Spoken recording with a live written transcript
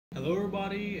Hello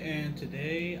everybody, and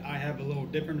today I have a little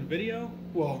different video.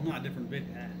 Well, not different video.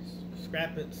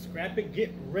 Scrap it,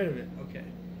 get rid of it. Okay.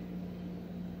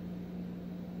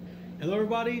 Hello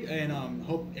everybody, and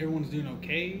hope everyone's doing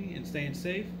okay and staying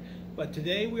safe. But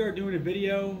today we are doing a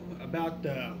video about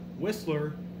the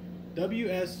Whistler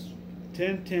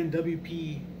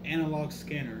WS1010WP analog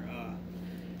scanner.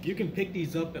 You can pick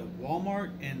these up at Walmart,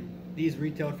 and these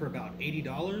retail for about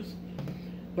 $80.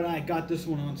 But I got this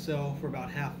one on sale for about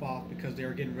half off because they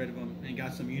were getting rid of them and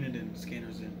got some Uniden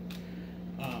scanners in.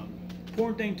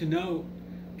 Important thing to note,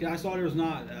 I saw there was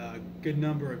not a good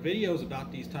number of videos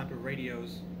about these type of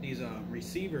radios, these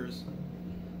receivers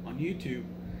on YouTube.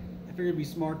 I figured it'd be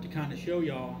smart to kind of show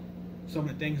y'all some of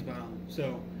the things about them.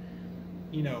 So,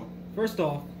 you know, first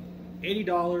off,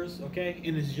 $80, okay,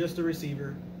 and it's just a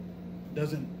receiver,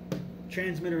 doesn't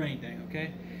transmit or anything,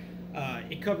 okay.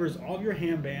 It covers all of your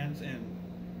ham bands, and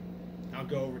I'll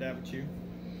go over that with you,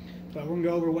 but we're gonna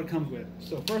go over what comes with.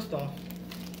 So first off,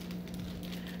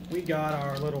 we got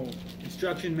our little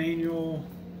instruction manual,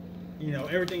 you know,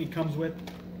 everything it comes with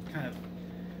kind of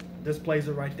displays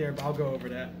it right there, but I'll go over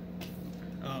that.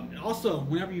 And also,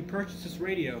 whenever you purchase this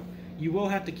radio, you will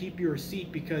have to keep your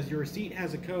receipt, because your receipt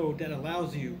has a code that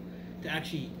allows you to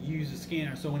actually use the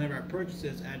scanner. So whenever I purchased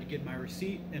this, I had to get my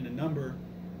receipt and the number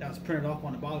that was printed off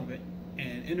on the bottom of it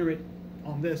and enter it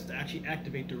on this to actually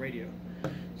activate the radio.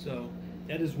 So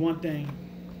that is one thing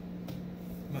you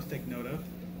must take note of.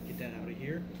 Get that out of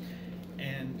here.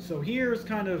 And so here's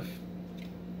kind of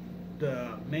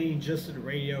the main gist of the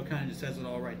radio. Kind of just says it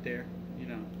all right there. You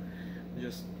know,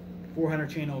 just 400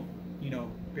 channel, you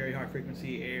know, very high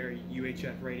frequency air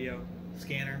UHF radio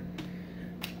scanner.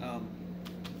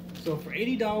 So for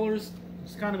 $80,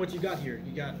 it's kind of what you got here.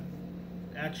 You got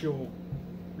actual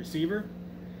receiver.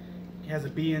 It has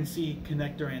a BNC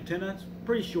connector antenna. It's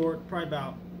pretty short, probably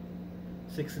about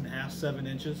 6.5, 7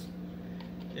 inches.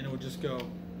 And it will just go,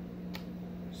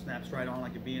 snaps right on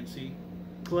like a BNC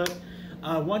clip.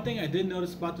 One thing I did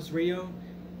notice about this radio,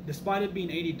 despite it being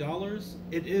 $80,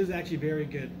 it is actually very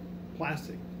good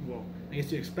plastic. Well, I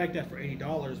guess you expect that for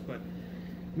 $80, but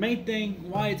main thing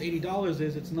why it's $80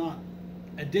 is it's not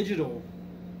a digital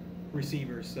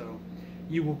receiver. So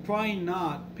you will probably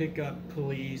not pick up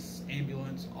police,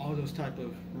 ambulance, all those type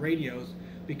of radios,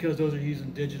 because those are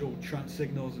using digital trunk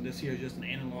signals, and this here is just an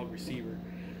analog receiver.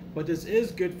 But this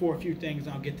is good for a few things,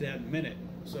 and I'll get to that in a minute.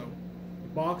 So the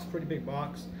box, pretty big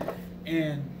box.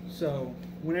 And so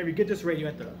whenever you get this radio,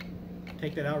 you have to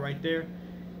take that out right there.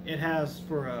 It has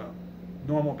for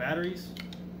normal batteries,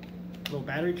 little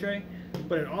battery tray,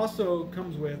 but it also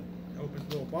comes with, opens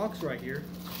the little box right here,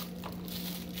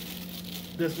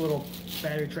 this little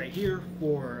battery tray here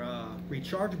for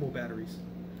rechargeable batteries.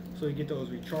 So you get those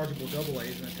rechargeable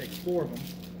AA's, and it takes 4 of them.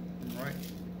 Right,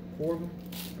 4 of them,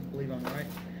 I believe I'm right.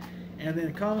 And then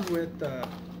it comes with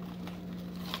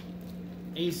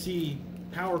AC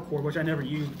power cord, which I never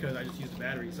use because I just use the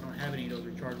batteries. I don't have any of those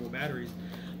rechargeable batteries,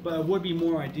 but it would be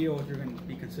more ideal if you're going to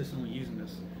be consistently using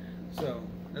this. So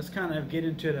let's kind of get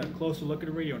into the closer look at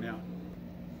the radio now.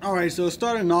 Alright, so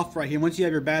starting off right here, once you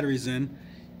have your batteries in,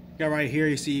 you got right here,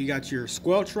 you see you got your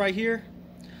squelch right here,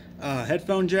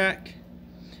 headphone jack,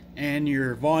 and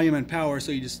your volume and power.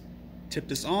 So you just tip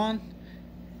this on,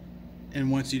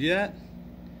 and once you do that,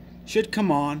 it should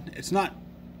come on. It's not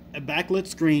a backlit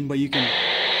screen, but you can,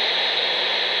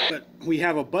 but we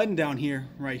have a button down here,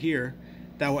 right here,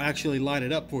 that will actually light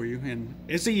it up for you, and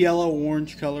it's a yellow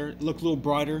orange color. It looks a little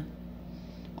brighter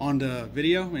on the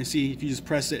video, and see if you just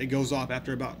press it, it goes off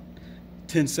after about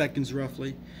 10 seconds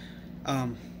roughly.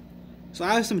 So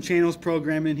I have some channels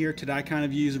programmed in here that I kind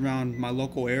of use around my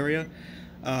local area.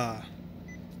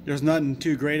 There's nothing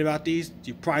too great about these.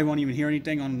 You probably won't even hear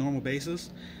anything on a normal basis.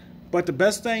 But the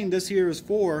best thing this here is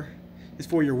for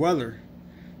your weather.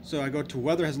 So I go to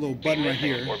weather, has a little button right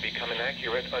here. Or become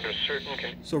inaccurate under certain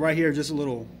so right here, just a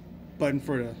little button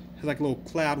for the, has like a little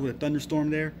cloud with a thunderstorm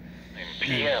there.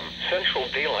 PM, Central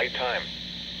Daylight Time.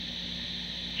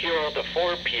 Here are the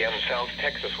 4 p.m. South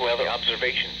Texas weather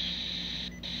observations.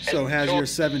 So it has your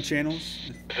 7 channels.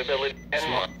 Visibility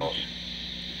and miles.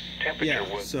 Temperature.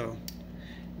 Yeah, so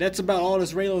that's about all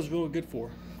this radio is really good for.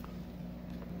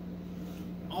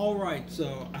 Alright,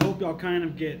 so I hope y'all kind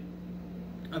of get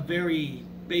a very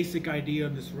basic idea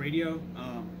of this radio.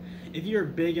 If you're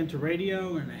big into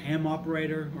radio and a ham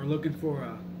operator, or looking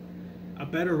for a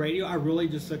better radio, I really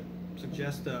just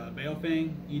suggest the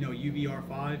Baofeng, you know,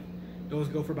 UVR5. Those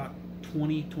go for about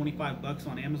 20-25 bucks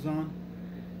on Amazon.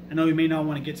 I know you may not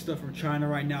want to get stuff from China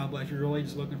right now, but if you're really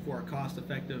just looking for a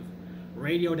cost-effective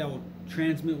radio that will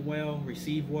transmit well,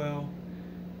 receive well,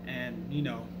 and, you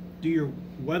know, do your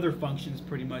weather functions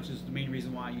pretty much is the main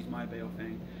reason why I use my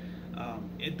Baofeng.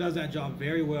 It does that job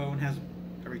very well and has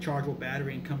a rechargeable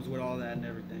battery and comes with all that and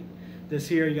everything. This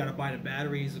here, you got to buy the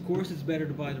batteries. Of course, it's better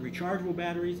to buy the rechargeable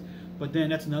batteries, but then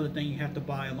that's another thing you have to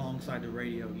buy alongside the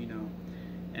radio, you know.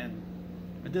 And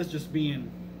this just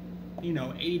being, you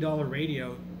know, $80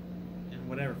 radio and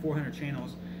whatever, 400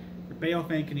 channels, the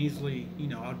Baofeng can easily, you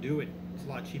know, outdo it. It's a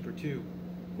lot cheaper too.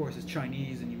 Of course, it's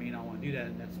Chinese, and you may not want to do that,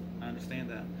 and I understand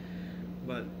that.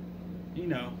 But, you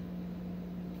know,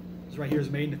 this right here is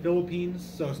made in the Philippines,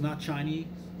 so it's not Chinese,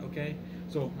 okay?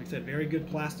 So, like I said, very good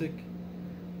plastic.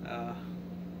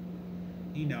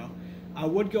 You know, I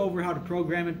would go over how to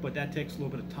program it, but that takes a little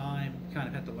bit of time. You kind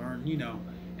of have to learn, you know,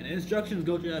 and the instructions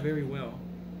go through that very well.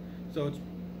 So it's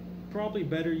probably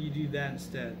better you do that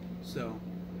instead. So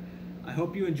I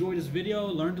hope you enjoyed this video,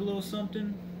 learned a little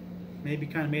something, maybe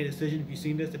kind of made a decision if you've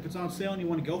seen this. If it's on sale and you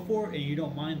want to go for it and you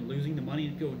don't mind losing the money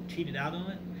and feel cheated out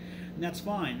on it, and that's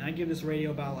fine. I give this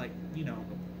radio about, like, you know,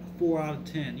 a 4 out of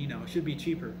 10. You know, it should be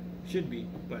cheaper. Should be,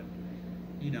 but,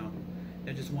 you know,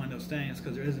 it's just one of those things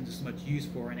because there isn't just much use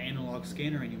for an analog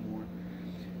scanner anymore.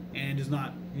 And it does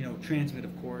not, you know, transmit,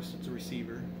 of course. It's a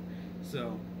receiver.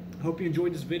 So I hope you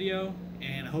enjoyed this video,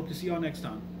 and I hope to see y'all next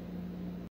time.